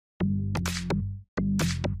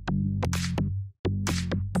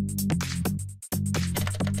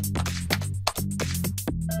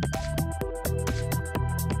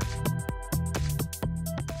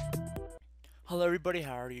Hello everybody,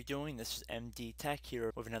 how are you doing? This is MD Tech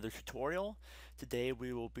here with another tutorial. Today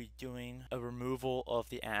we will be doing a removal of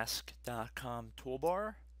the Ask.com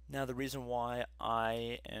toolbar. Now the reason why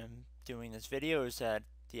I am doing this video is that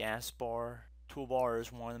the Ask Bar toolbar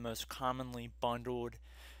is one of the most commonly bundled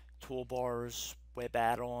toolbars, web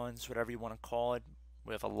add-ons, whatever you want to call it.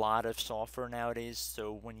 We have a lot of software nowadays,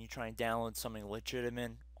 so when you try and download something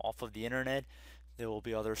legitimate off of the internet, there will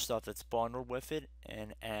be other stuff that's bundled with it,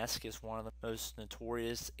 and Ask is one of the most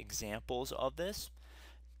notorious examples of this.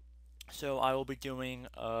 So I will be doing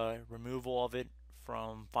a removal of it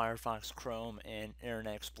from Firefox, Chrome, and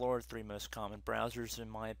Internet Explorer, three most common browsers in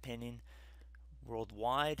my opinion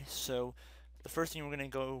worldwide. So the first thing we're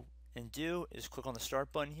going to go and do is click on the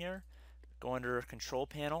Start button here, go under Control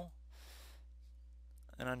Panel,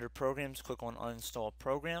 and under Programs, click on Uninstall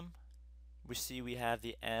Program. We see we have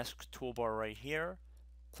the Ask toolbar right here.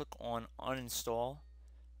 Click on Uninstall.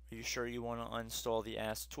 Are you sure you want to uninstall the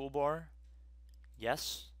Ask toolbar?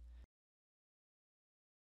 Yes.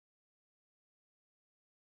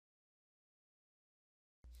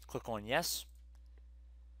 Click on Yes.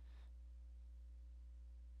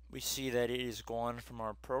 We see that it is gone from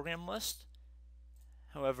our program list.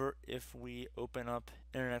 However, if we open up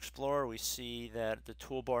Internet Explorer, we see that the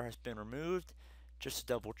toolbar has been removed. Just to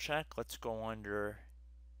double check, let's go under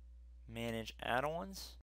Manage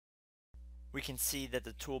Add-ons. We can see that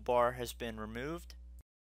the toolbar has been removed.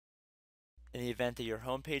 In the event that your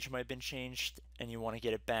home page might have been changed and you want to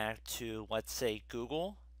get it back to, let's say,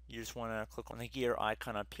 Google, you just want to click on the gear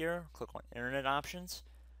icon up here, click on Internet Options,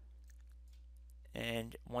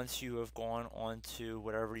 and once you have gone on to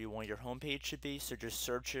whatever you want your home page to be, so just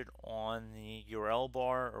search it on the URL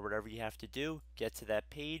bar or whatever you have to do, get to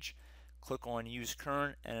that page, click on Use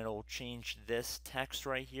Current, and it'll change this text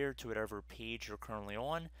right here to whatever page you're currently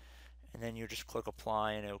on, and then you just click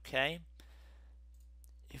Apply and OK.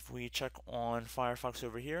 If we check on Firefox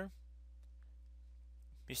over here,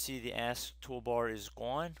 you see the Ask toolbar is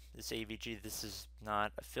gone. This AVG, this is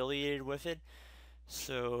not affiliated with it.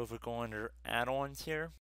 So if we go under Add-ons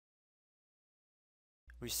here,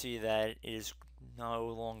 we see that it is no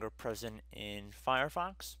longer present in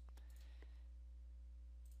Firefox.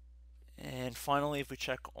 And finally, if we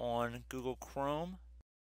check on Google Chrome,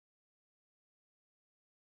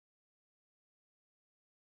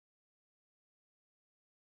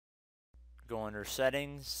 go under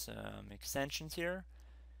Settings, Extensions here,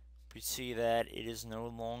 we see that it is no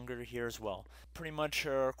longer here as well. Pretty much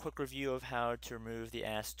a quick review of how to remove the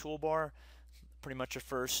Ask toolbar. Pretty much the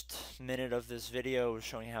first minute of this video was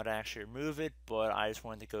showing how to actually remove it, but I just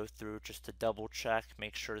wanted to go through just to double check,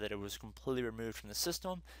 make sure that it was completely removed from the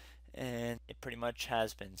system, and it pretty much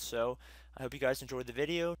has been. So I hope you guys enjoyed the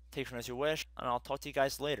video. Take it as you wish, and I'll talk to you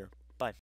guys later.